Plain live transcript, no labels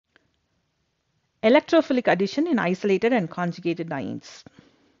Electrophilic addition in isolated and conjugated dienes.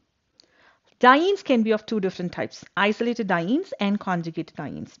 Dienes can be of two different types, isolated dienes and conjugated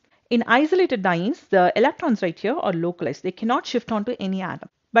dienes. In isolated dienes, the electrons right here are localized. They cannot shift onto any atom.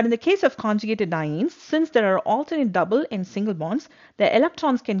 But in the case of conjugated dienes, since there are alternate double and single bonds, the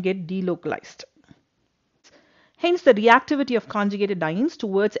electrons can get delocalized. Hence, the reactivity of conjugated dienes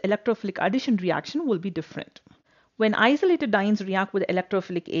towards electrophilic addition reaction will be different. When isolated dienes react with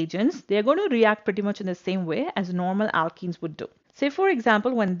electrophilic agents, they are going to react pretty much in the same way as normal alkenes would do. Say for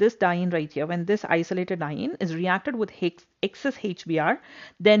example, when this diene right here, when this isolated diene is reacted with excess HBr,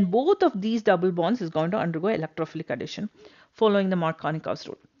 then both of these double bonds is going to undergo electrophilic addition following the Markovnikov's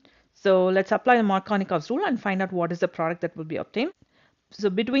rule. So let's apply the Markovnikov's rule and find out what is the product that will be obtained.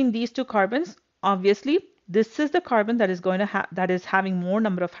 So between these two carbons, obviously this is the carbon that is going to that is having more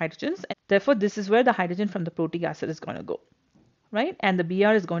number of hydrogens. Therefore, this is where the hydrogen from the protic acid is going to go, right? And the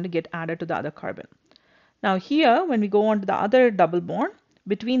Br is going to get added to the other carbon. Now here, when we go on to the other double bond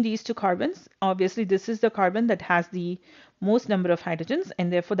between these two carbons, obviously this is the carbon that has the most number of hydrogens,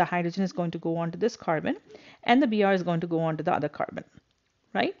 and therefore the hydrogen is going to go on to this carbon, and the Br is going to go on to the other carbon,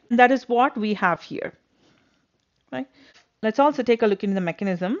 right? And that is what we have here, right? Let's also take a look in the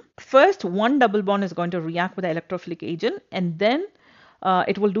mechanism. First, one double bond is going to react with the electrophilic agent, and then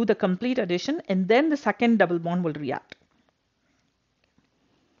it will do the complete addition, and then the second double bond will react.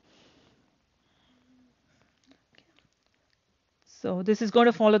 So this is going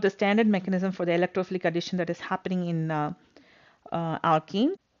to follow the standard mechanism for the electrophilic addition that is happening in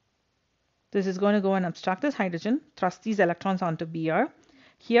alkene. This is going to go and obstruct this hydrogen, thrust these electrons onto Br.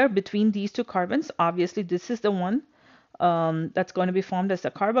 Here, between these two carbons, obviously this is the one that's going to be formed as the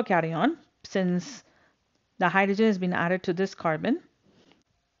carbocation, since the hydrogen has been added to this carbon.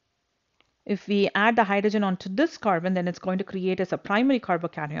 If we add the hydrogen onto this carbon, then it's going to create as a primary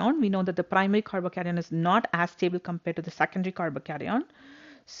carbocation. We know that the primary carbocation is not as stable compared to the secondary carbocation.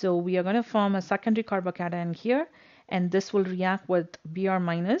 So we are going to form a secondary carbocation here, and this will react with Br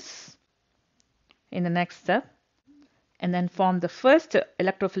minus in the next step, and then form the first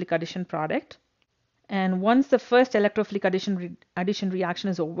electrophilic addition product. And once the first electrophilic addition reaction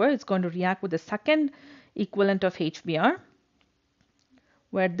is over, it's going to react with the second equivalent of HBr,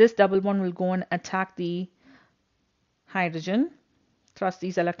 where this double bond will go and attack the hydrogen, thrust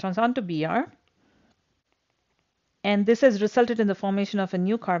these electrons onto Br. And this has resulted in the formation of a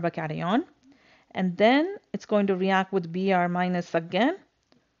new carbocation. And then it's going to react with Br minus again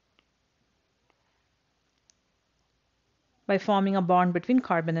by forming a bond between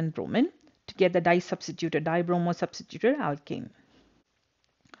carbon and bromine to get the dibromo-substituted alkane.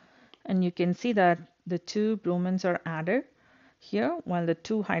 And you can see that the two bromines are added here, while the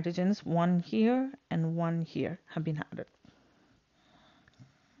two hydrogens, one here and one here, have been added.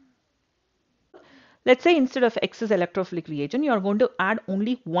 Let's say instead of excess electrophilic reagent, you are going to add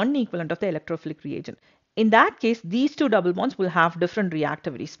only one equivalent of the electrophilic reagent. In that case, these two double bonds will have different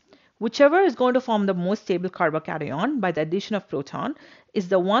reactivities. Whichever is going to form the most stable carbocation by the addition of proton is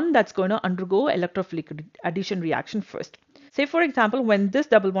the one that's going to undergo electrophilic addition reaction first. Say for example, when this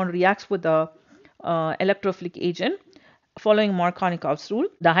double bond reacts with the electrophilic agent, following Markovnikov's rule,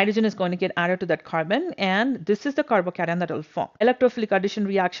 the hydrogen is going to get added to that carbon, and this is the carbocation that will form. Electrophilic addition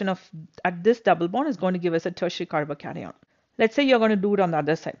reaction at this double bond is going to give us a tertiary carbocation. Let's say you're going to do it on the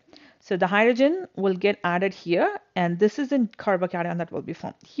other side. So the hydrogen will get added here, and this is the carbocation that will be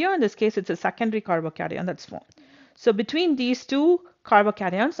formed. Here in this case, it's a secondary carbocation that's formed. So between these two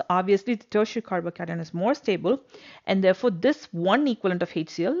carbocations, obviously the tertiary carbocation is more stable, and therefore this one equivalent of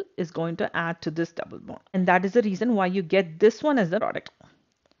HCl is going to add to this double bond. And that is the reason why you get this one as the product.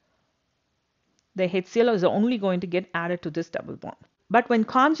 The HCl is only going to get added to this double bond. But when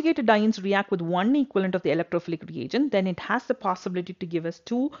conjugated dienes react with one equivalent of the electrophilic reagent, then it has the possibility to give us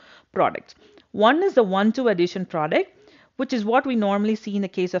two products. One is the 1,2 addition product, which is what we normally see in the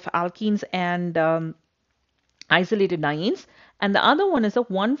case of alkenes and isolated dienes, and the other one is a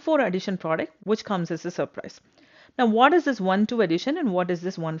 1,4 addition product, which comes as a surprise. Now, what is this 1,2 addition and what is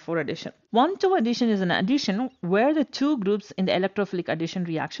this 1,4 addition? 1,2 addition is an addition where the two groups in the electrophilic addition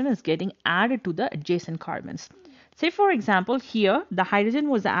reaction is getting added to the adjacent carbons. Say for example, here the hydrogen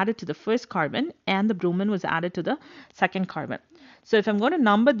was added to the first carbon and the bromine was added to the second carbon. So if I'm going to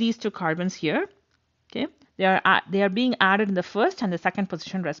number these two carbons here, okay, they are being added in the first and the second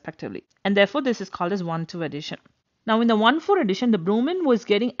position respectively, and therefore this is called as 1,2 addition. Now in the 1,4 addition, the bromine was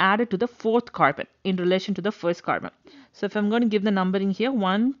getting added to the fourth carbon in relation to the first carbon. So if I'm going to give the numbering here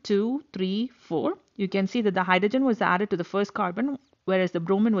 1, 2, 3, 4, you can see that the hydrogen was added to the first carbon, whereas the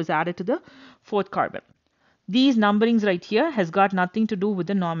bromine was added to the fourth carbon. These numberings right here has got nothing to do with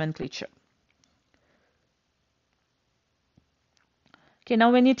the nomenclature. Okay,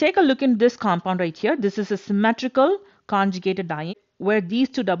 now when you take a look in this compound right here, this is a symmetrical conjugated diene where these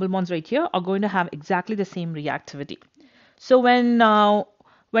two double bonds right here are going to have exactly the same reactivity. So when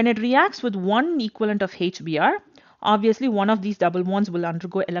it reacts with one equivalent of HBr, obviously one of these double bonds will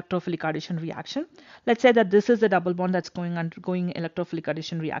undergo electrophilic addition reaction. Let's say that this is the double bond that's undergoing electrophilic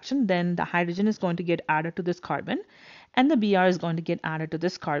addition reaction. Then the hydrogen is going to get added to this carbon, and the Br is going to get added to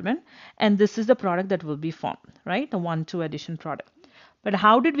this carbon, and this is the product that will be formed, right? The 1,2 addition product. But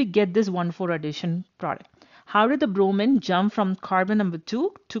how did we get this 1,4 addition product? How did the bromine jump from carbon number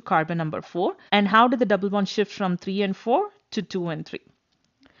 2 to carbon number 4? And how did the double bond shift from 3 and 4 to 2 and 3?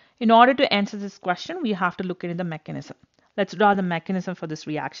 In order to answer this question, we have to look into the mechanism. Let's draw the mechanism for this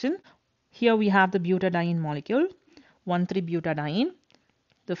reaction. Here we have the butadiene molecule, 1,3-butadiene.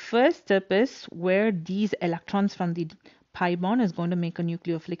 The first step is where these electrons from the pi bond is going to make a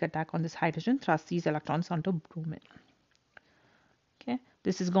nucleophilic attack on this hydrogen, thrust these electrons onto bromine. Okay,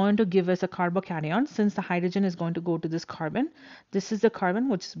 this is going to give us a carbocation. Since the hydrogen is going to go to this carbon, this is the carbon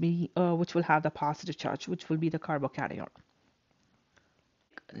which will have the positive charge, which will be the carbocation.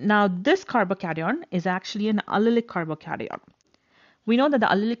 Now this carbocation is actually an allylic carbocation. We know that the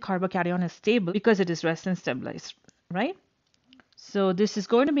allylic carbocation is stable because it is resonance stabilized, right? So this is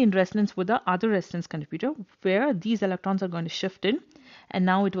going to be in resonance with the other resonance contributor where these electrons are going to shift in, and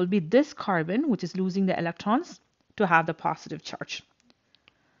now it will be this carbon which is losing the electrons to have the positive charge.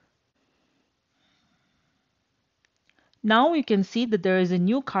 Now you can see that there is a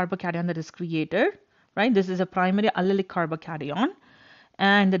new carbocation that is created, right? This is a primary allylic carbocation,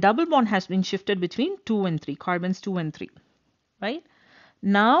 and the double bond has been shifted between 2 and 3, carbons 2 and 3, right?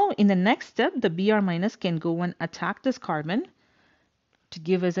 Now in the next step, the Br minus can go and attack this carbon to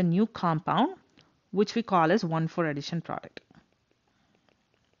give us a new compound, which we call as 1,4 addition product.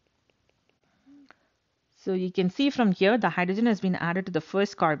 So you can see from here, the hydrogen has been added to the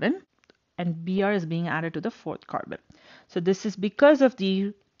first carbon and Br is being added to the fourth carbon. So this is because of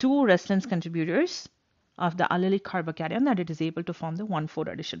the two resonance contributors of the allylic carbocation that it is able to form the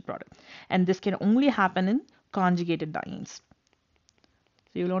 1,4 addition product. And this can only happen in conjugated dienes.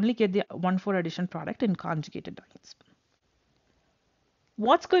 So you'll only get the 1,4 addition product in conjugated dienes.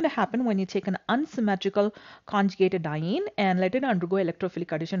 What's going to happen when you take an unsymmetrical conjugated diene and let it undergo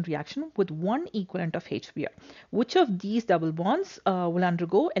electrophilic addition reaction with one equivalent of HBr? Which of these double bonds will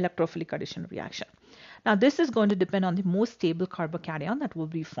undergo electrophilic addition reaction? Now this is going to depend on the most stable carbocation that will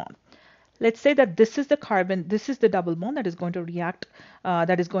be formed. Let's say that this is the carbon, this is the double bond that is going to react,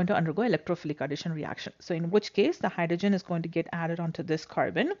 that is going to undergo electrophilic addition reaction. So in which case the hydrogen is going to get added onto this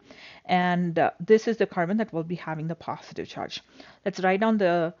carbon, and this is the carbon that will be having the positive charge. Let's write down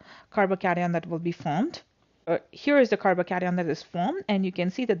the carbocation that will be formed. Here is the carbocation that is formed, and you can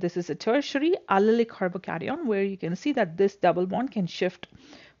see that this is a tertiary allylic carbocation where you can see that this double bond can shift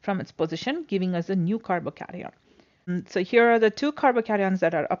from its position, giving us a new carbocation. So here are the two carbocations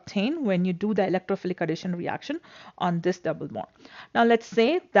that are obtained when you do the electrophilic addition reaction on this double bond. Now let's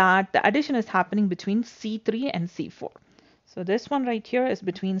say that the addition is happening between C3 and C4. So this one right here is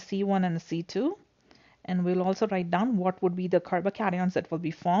between C1 and C2. And we'll also write down what would be the carbocations that will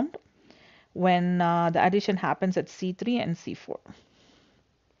be formed when the addition happens at C3 and C4.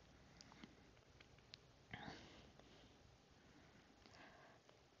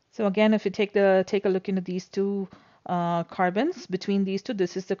 So again, if you take a look into these two carbons, between these two,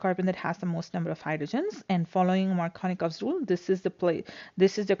 this is the carbon that has the most number of hydrogens, and following Markovnikov's rule, this is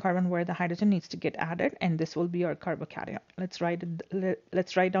the carbon where the hydrogen needs to get added, and this will be our carbocation. Let's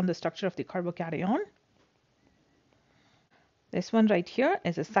write down the structure of the carbocation. This one right here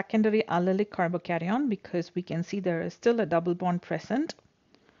is a secondary allylic carbocation because we can see there is still a double bond present,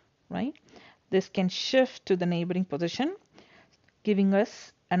 right? This can shift to the neighboring position, giving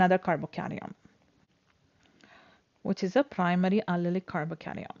us another carbocation, which is a primary allylic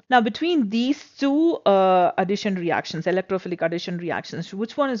carbocation. Now, between these two addition reactions, electrophilic addition reactions,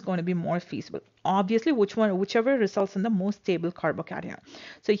 which one is going to be more feasible? Obviously, whichever results in the most stable carbocation.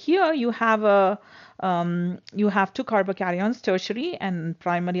 So here you have two carbocations, tertiary and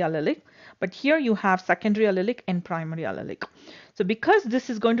primary allylic, but here you have secondary allylic and primary allylic. So because this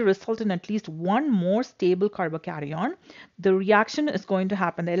is going to result in at least one more stable carbocation, the reaction is going to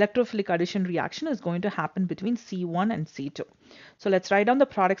happen, the electrophilic addition reaction is going to happen between C1 and C2. So let's write down the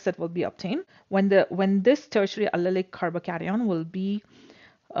products that will be obtained when this tertiary allylic carbocation will be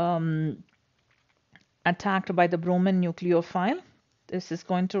attacked by the bromine nucleophile. This is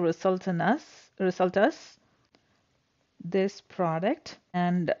going to result us this product,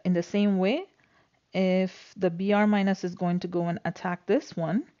 and in the same way, if the Br minus is going to go and attack this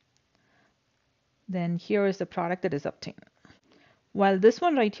one, then here is the product that is obtained. While this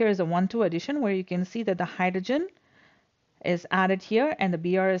one right here is a 1,2 addition where you can see that the hydrogen is added here and the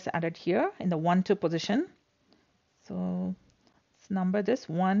Br is added here in the 1,2 position. So let's number this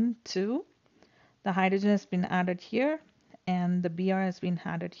 1, 2. The hydrogen has been added here and the Br has been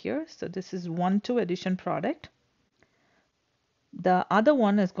added here. So this is 1,2 addition product. The other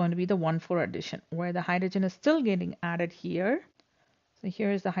one is going to be the 1,4 addition where the hydrogen is still getting added here. So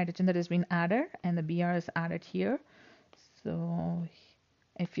here is the hydrogen that has been added and the Br is added here. So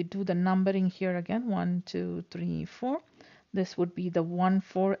if you do the numbering here again, 1, 2, 3, 4, this would be the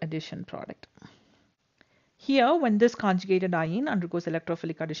 1,4 addition product. Here, when this conjugated diene undergoes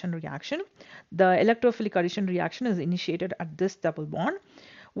electrophilic addition reaction, the electrophilic addition reaction is initiated at this double bond,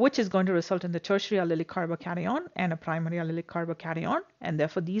 which is going to result in the tertiary allylic carbocation and a primary allylic carbocation, and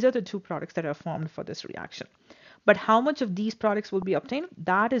therefore these are the two products that are formed for this reaction. But how much of these products will be obtained,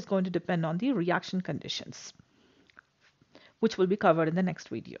 that is going to depend on the reaction conditions, which will be covered in the next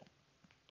video.